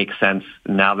it makes sense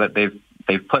now that they've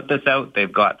put this out,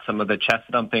 they've got some of the chest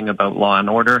thumping about law and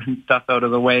order and stuff out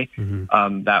of the way,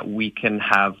 that we can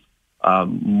have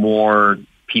more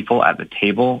people at the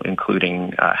table,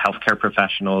 including healthcare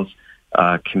professionals,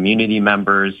 community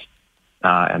members,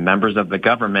 and members of the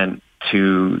government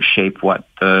to shape what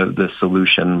the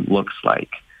solution looks like.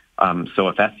 So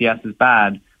if SCS is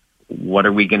bad, what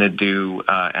are we going to do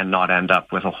and not end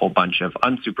up with a whole bunch of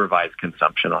unsupervised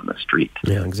consumption on the street?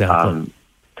 Yeah, exactly.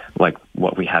 Like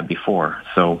what we had before.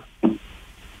 So,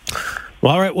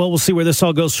 well, all right. Well, we'll see where this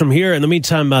all goes from here. In the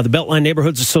meantime, the Beltline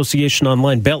Neighborhoods Association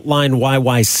online,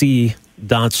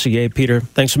 beltlineyyc.ca. Peter,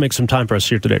 thanks for making some time for us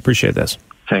here today. Appreciate this.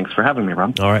 Thanks for having me,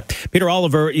 Rob. All right. Peter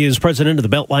Oliver is president of the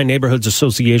Beltline Neighborhoods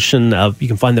Association. You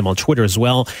can find them on Twitter as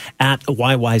well, at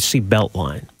YYC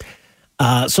Beltline.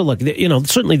 So look,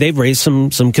 certainly they've raised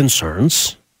some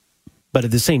concerns. But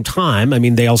at the same time, I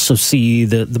mean, they also see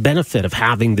the benefit of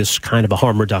having this kind of a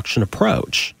harm reduction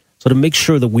approach. So to make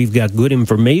sure that we've got good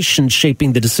information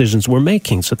shaping the decisions we're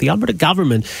making. So the Alberta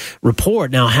government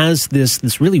report now has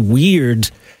this really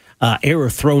weird error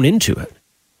thrown into it.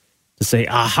 To say,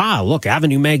 aha, look,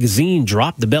 Avenue Magazine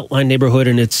dropped the Beltline neighborhood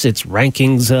in its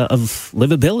rankings of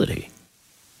livability.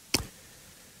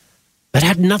 That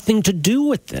had nothing to do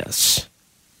with this.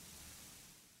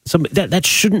 So that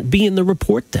shouldn't be in the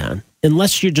report then,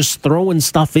 unless you're just throwing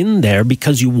stuff in there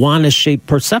because you want to shape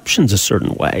perceptions a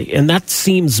certain way. And that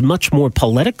seems much more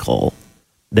political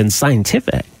than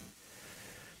scientific.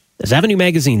 As Avenue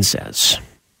Magazine says,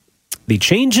 the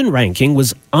change in ranking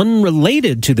was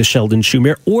unrelated to the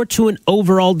Sheldon-Schumer or to an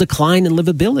overall decline in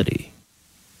livability.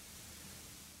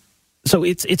 So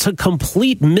it's a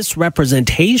complete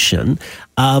misrepresentation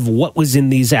of what was in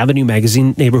these Avenue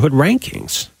Magazine neighborhood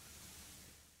rankings.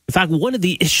 In fact, one of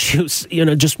the issues,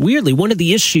 just weirdly, one of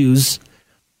the issues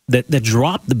that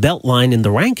dropped the Beltline in the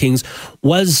rankings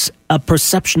was a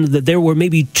perception that there were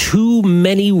maybe too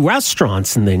many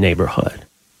restaurants in the neighborhood.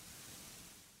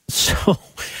 So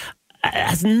it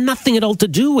has nothing at all to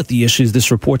do with the issues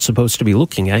this report's supposed to be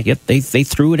looking at, yet they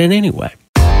threw it in anyway.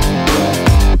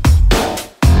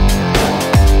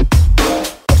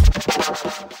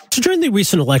 So during the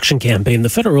recent election campaign, the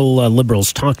federal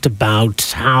Liberals talked about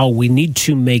how we need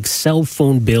to make cell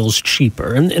phone bills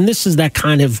cheaper. And this is that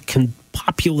kind of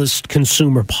populist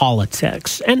consumer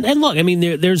politics. And look, I mean,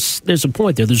 there's a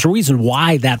point there. There's a reason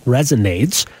why that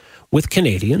resonates with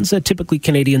Canadians, that typically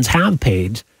Canadians have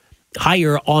paid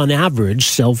higher on average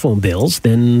cell phone bills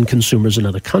than consumers in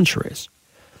other countries.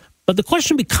 But the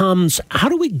question becomes, how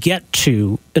do we get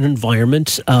to an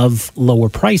environment of lower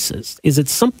prices? Is it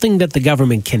something that the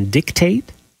government can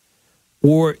dictate?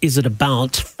 Or is it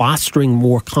about fostering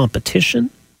more competition?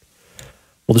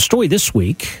 Well, the story this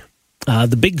week,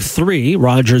 the big three,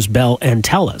 Rogers, Bell, and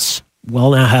TELUS,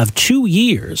 will now have 2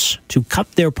 years to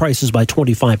cut their prices by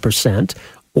 25%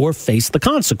 or face the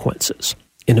consequences.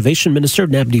 Innovation Minister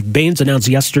Navdeep Bains announced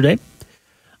yesterday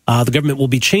the government will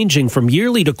be changing from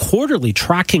yearly to quarterly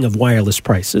tracking of wireless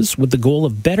prices with the goal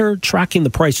of better tracking the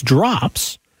price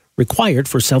drops required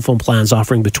for cell phone plans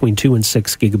offering between 2 and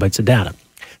 6 gigabytes of data.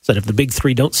 Said if the big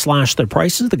three don't slash their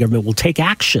prices, the government will take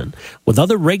action with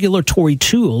other regulatory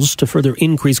tools to further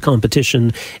increase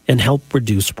competition and help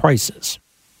reduce prices.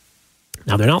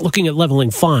 Now, they're not looking at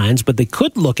leveling fines, but they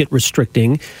could look at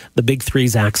restricting the big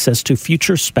three's access to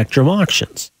future spectrum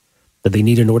auctions that they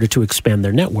need in order to expand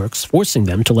their networks, forcing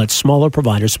them to let smaller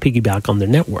providers piggyback on their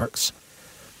networks.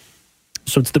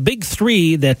 So it's the big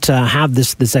three that have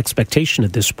this expectation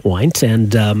at this point,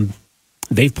 and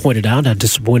they've pointed out how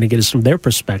disappointing it is from their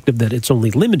perspective that it's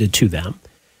only limited to them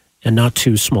and not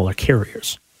to smaller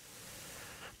carriers.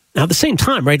 Now, at the same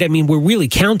time, right, I mean, we're really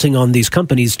counting on these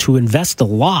companies to invest a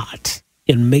lot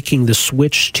in making the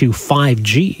switch to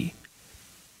 5G.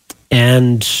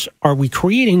 And are we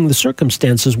creating the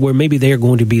circumstances where maybe they are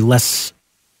going to be less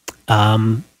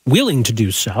willing to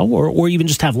do so, or even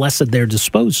just have less at their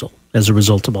disposal as a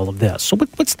result of all of this? So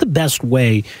what's the best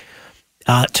way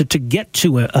to get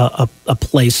to a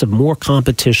place of more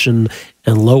competition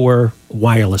and lower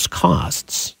wireless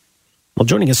costs? Well,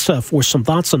 joining us for some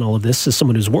thoughts on all of this is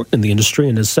someone who's worked in the industry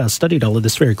and has studied all of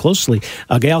this very closely.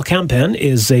 Gaël Campen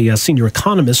is a senior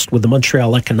economist with the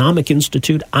Montreal Economic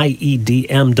Institute,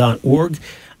 IEDM.org.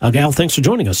 Gaël, thanks for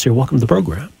joining us here. Welcome to the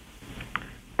program.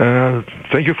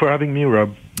 Thank you for having me,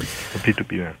 Rob. Happy to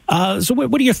be here. So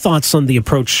what are your thoughts on the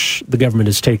approach the government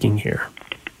is taking here?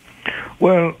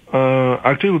 Well,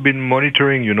 actually, we've been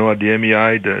monitoring, at the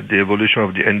MEI, the evolution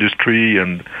of the industry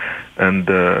and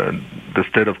the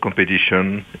state of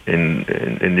competition in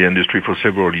the industry for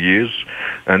several years.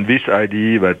 And this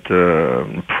idea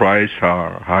that prices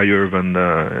are higher than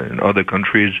in other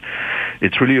countries,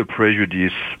 it's really a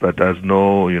prejudice that has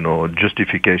no,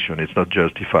 justification. It's not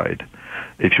justified.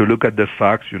 If you look at the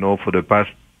facts, for the past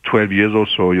 12 years or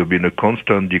so, you've been a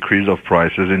constant decrease of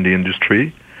prices in the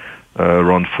industry.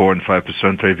 Around 4 and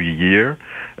 5% every year,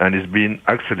 and it's been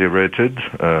accelerated.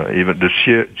 Even the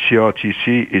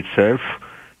CRTC itself,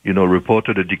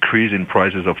 reported a decrease in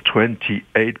prices of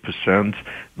 28%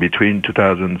 between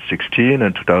 2016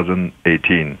 and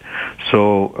 2018.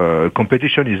 So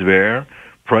competition is there,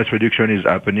 price reduction is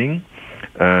happening,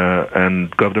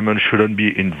 and government shouldn't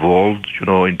be involved,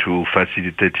 into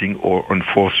facilitating or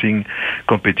enforcing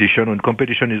competition. And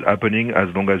competition is happening as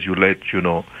long as you let,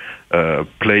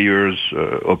 players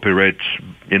operate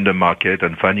in the market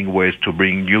and finding ways to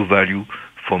bring new value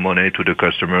for money to the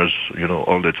customers,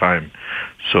 all the time.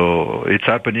 So it's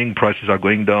happening. Prices are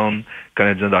going down.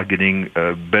 Canadians are getting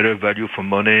better value for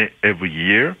money every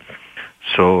year.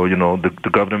 So, the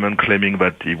government claiming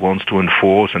that it wants to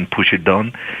enforce and push it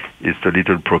down is a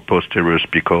little preposterous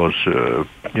because,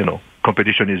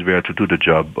 competition is there to do the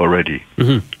job already.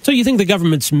 Mm-hmm. So you think the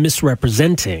government's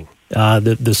misrepresenting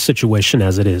the situation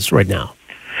as it is right now?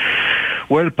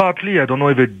 Well, partly. I don't know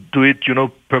if they do it,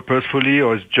 purposefully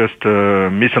or it's just a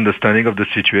misunderstanding of the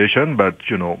situation. But,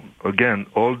 again,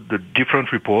 all the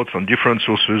different reports on different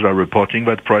sources are reporting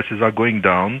that prices are going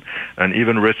down. And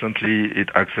even recently, it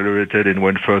accelerated and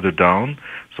went further down.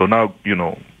 So now,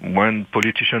 when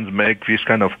politicians make this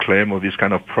kind of claim or this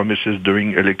kind of promises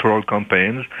during electoral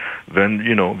campaigns, then,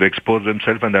 they expose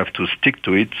themselves and have to stick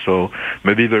to it. So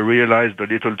maybe they realized a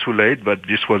little too late that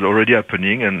this was already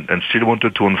happening and still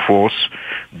wanted to enforce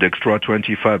the extra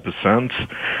 25%.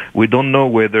 We don't know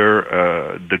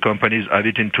whether the companies have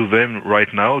it into them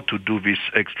right now to do this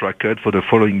extra cut for the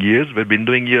following years. They've been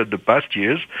doing it the past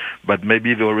years, but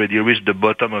maybe they already reached the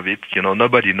bottom of it.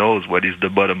 Nobody knows what is the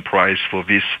bottom price for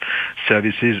these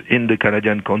services in the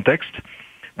Canadian context.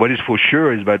 What is for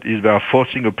sure is that if they are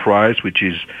forcing a price which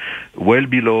is well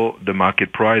below the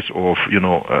market price, or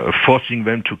forcing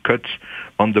them to cut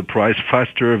on the price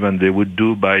faster than they would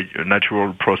do by a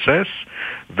natural process,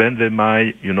 then they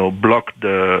might, block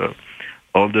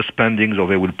all the spendings, or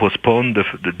they will postpone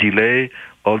the delay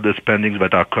all the spendings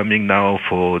that are coming now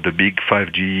for the big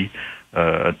 5G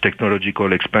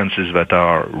technological expenses that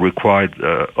are required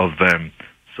of them.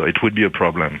 So it would be a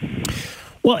problem.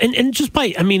 Well, and just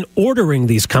by, ordering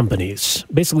these companies,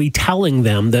 basically telling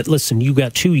them that, listen, you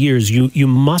got 2 years, you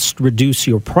must reduce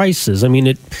your prices.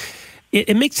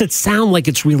 It makes it sound like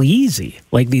it's really easy.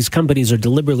 Like these companies are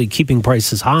deliberately keeping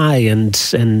prices high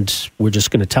and we're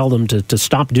just going to tell them to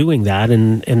stop doing that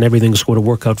and everything's going to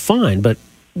work out fine. But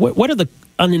what are the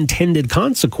unintended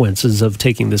consequences of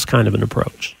taking this kind of an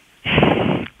approach?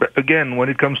 Again, when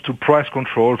it comes to price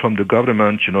control from the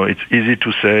government, it's easy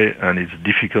to say and it's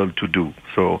difficult to do.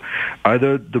 So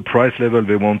either the price level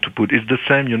they want to put, it's the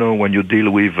same, when you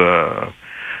deal with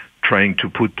trying to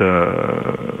put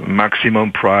a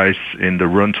maximum price in the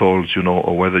rentals,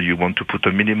 or whether you want to put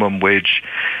a minimum wage.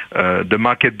 The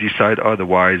market decide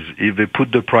otherwise. If they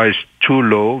put the price too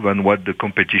low than what the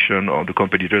competition or the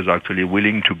competitors are actually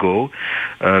willing to go,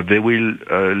 they will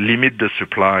limit the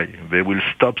supply. They will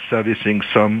stop servicing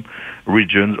some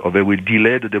regions, or they will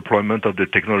delay the deployment of the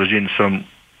technology in some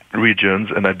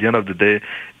regions. And at the end of the day,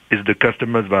 it's the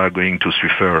customers that are going to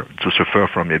suffer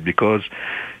from it, because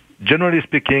generally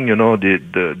speaking,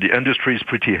 the industry is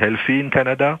pretty healthy in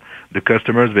Canada. The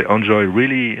customers, they enjoy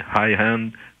really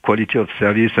high-end quality of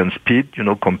service and speed,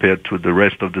 compared to the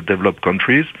rest of the developed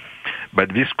countries.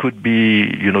 But this could be,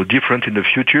 different in the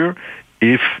future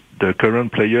if the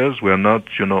current players were not,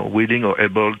 willing or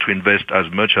able to invest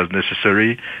as much as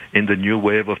necessary in the new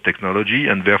wave of technology,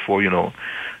 and therefore,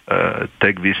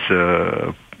 take this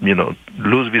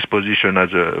lose this position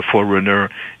as a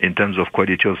forerunner in terms of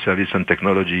quality of service and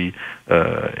technology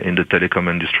in the telecom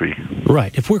industry.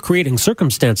 Right. If we're creating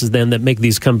circumstances then that make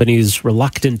these companies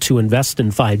reluctant to invest in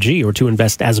 5G or to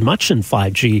invest as much in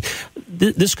 5G,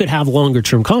 this could have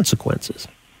longer-term consequences.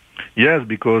 Yes,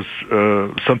 because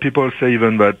some people say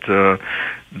even that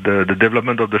the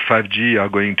development of the 5G are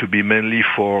going to be mainly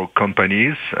for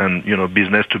companies and,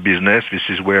 business to business. This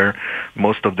is where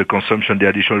most of the consumption, the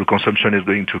additional consumption is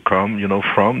going to come,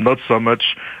 from. Not so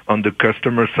much on the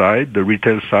customer side, the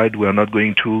retail side. We are not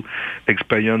going to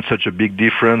experience such a big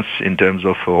difference in terms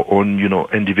of our own,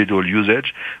 individual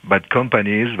usage. But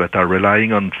companies that are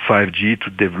relying on 5G to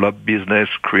develop business,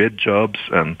 create jobs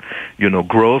and,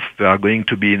 growth, they are going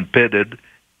to be impeded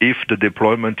if the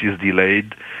deployment is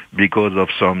delayed because of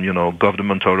some,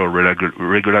 governmental or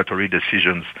regulatory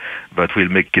decisions that will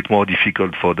make it more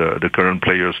difficult for the current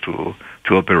players to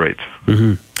operate.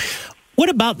 Mm-hmm. What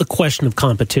about the question of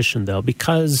competition, though?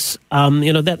 Because,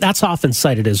 that's often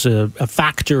cited as a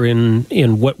factor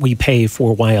in what we pay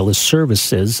for wireless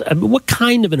services. What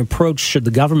kind of an approach should the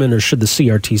government or should the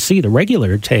CRTC, the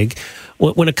regulator, take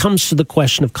when it comes to the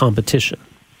question of competition?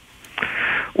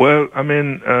 Well,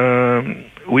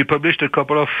 we published a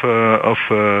couple of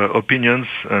opinions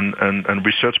and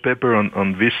research paper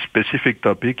on this specific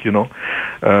topic.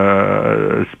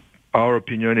 Our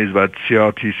opinion is that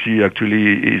CRTC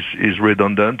actually is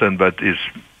redundant and that is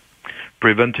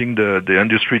preventing the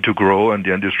industry to grow, and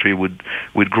the industry would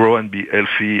grow and be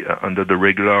healthy under the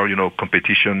regular,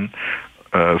 competition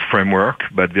framework.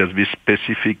 But there's this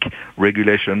specific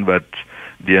regulation that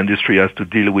the industry has to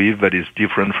deal with that is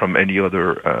different from any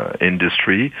other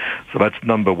industry. So that's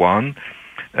number one.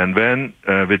 And then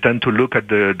they tend to look at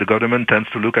the government tends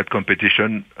to look at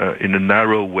competition in a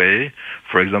narrow way.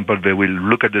 For example, they will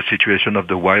look at the situation of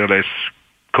the wireless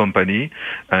company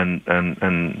and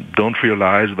don't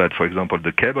realize that, for example,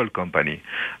 the cable company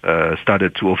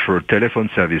started to offer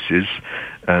telephone services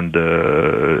and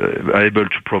are able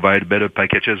to provide better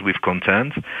packages with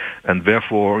content, and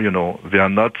therefore,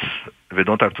 they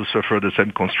don't have to suffer the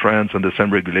same constraints and the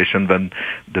same regulation than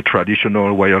the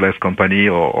traditional wireless company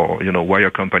or wire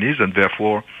companies, and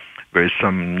therefore there is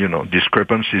some,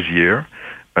 discrepancies here,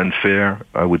 unfair,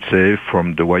 I would say,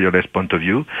 from the wireless point of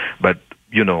view. But,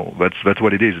 that's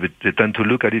what it is. They tend to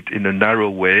look at it in a narrow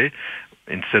way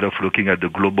instead of looking at the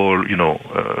global,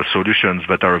 solutions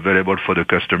that are available for the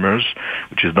customers,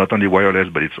 which is not only wireless,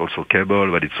 but it's also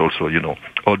cable, but it's also,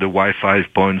 all the Wi-Fi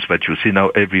points that you see now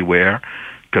everywhere.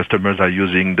 Customers are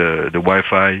using the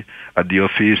Wi-Fi at the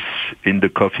office, in the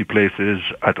coffee places,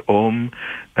 at home,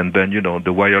 and then,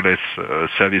 the wireless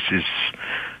services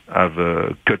have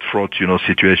a cutthroat,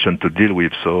 situation to deal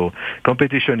with. So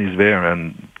competition is there,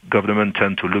 and government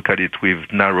tend to look at it with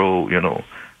narrow,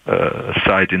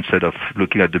 sight instead of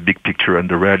looking at the big picture and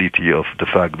the reality of the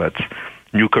fact that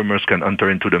newcomers can enter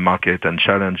into the market and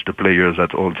challenge the players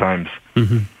at all times.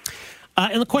 Mm-hmm.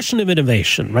 And the question of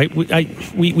innovation, right?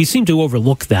 We seem to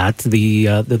overlook that,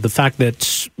 the fact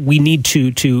that we need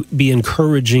to be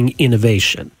encouraging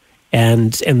innovation.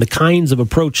 And the kinds of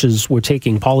approaches we're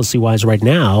taking policy-wise right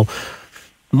now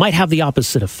might have the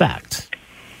opposite effect.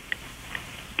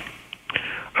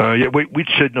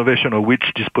 Which innovation or which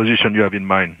disposition you have in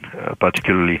mind,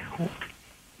 particularly?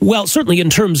 Well, certainly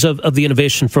in terms of the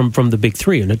innovation from the big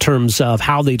three, and in terms of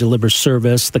how they deliver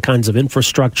service, the kinds of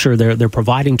infrastructure they're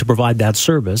providing to provide that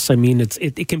service. I mean,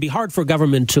 it can be hard for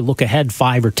government to look ahead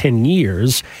 5 or 10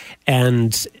 years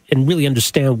and really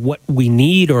understand what we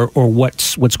need or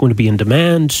what's going to be in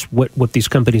demand, what these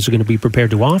companies are going to be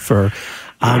prepared to offer.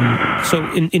 So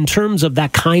in terms of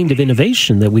that kind of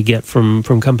innovation that we get from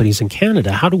companies in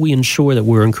Canada, how do we ensure that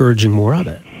we're encouraging more of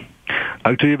it?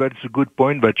 Actually, that's a good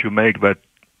point that you make, but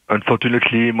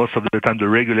unfortunately, most of the time the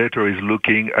regulator is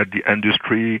looking at the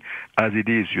industry as it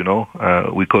is,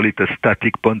 We call it a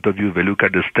static point of view. They look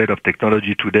at the state of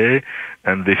technology today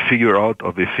and they figure out,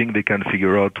 or they think they can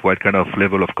figure out what kind of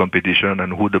level of competition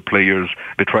and who the players,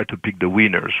 they try to pick the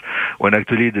winners. When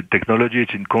actually the technology is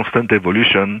in constant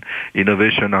evolution,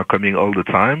 innovation are coming all the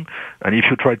time. And if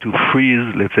you try to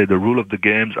freeze, let's say, the rule of the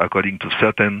games according to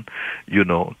certain,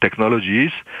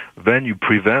 technologies, then you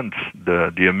prevent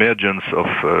the emergence of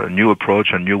new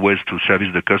approach and new ways to service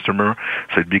the customer.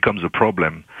 So it becomes a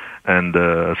problem. And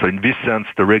so in this sense,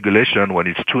 the regulation, when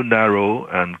it's too narrow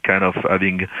and kind of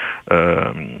having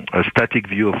a static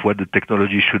view of what the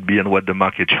technology should be and what the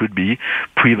market should be,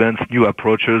 prevents new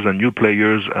approaches and new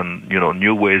players and,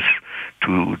 new ways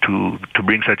to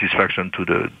bring satisfaction to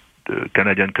the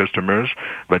Canadian customers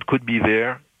that could be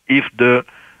there if the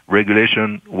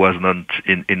regulation was not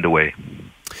in the way.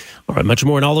 All right, much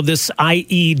more on all of this,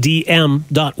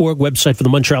 IEDM.org, website for the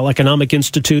Montreal Economic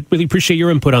Institute. Really appreciate your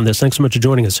input on this. Thanks so much for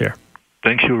joining us here.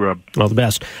 Thank you, Rob. All the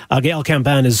best. Gail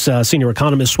Campan is senior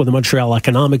economist with the Montreal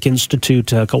Economic Institute,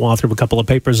 co-author of a couple of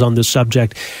papers on this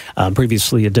subject.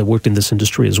 Previously, had worked in this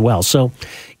industry as well. So,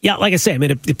 yeah, like I say,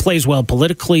 it plays well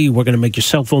politically. We're going to make your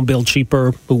cell phone bill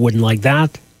cheaper. Who wouldn't like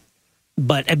that?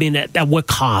 But, at what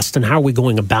cost, and how are we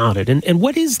going about it? And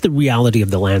what is the reality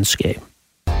of the landscape?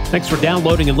 Thanks for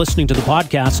downloading and listening to the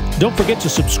podcast. Don't forget to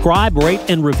subscribe, rate,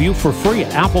 and review for free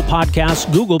at Apple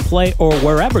Podcasts, Google Play, or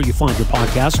wherever you find your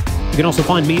podcast. You can also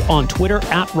find me on Twitter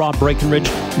at Rob Breckenridge.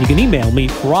 And you can email me,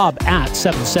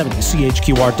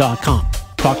 rob@770chqr.com.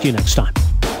 Talk to you next time.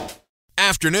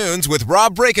 Afternoons with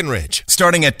Rob Breckenridge,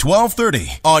 starting at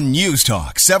 12:30 on News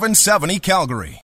Talk 770 Calgary.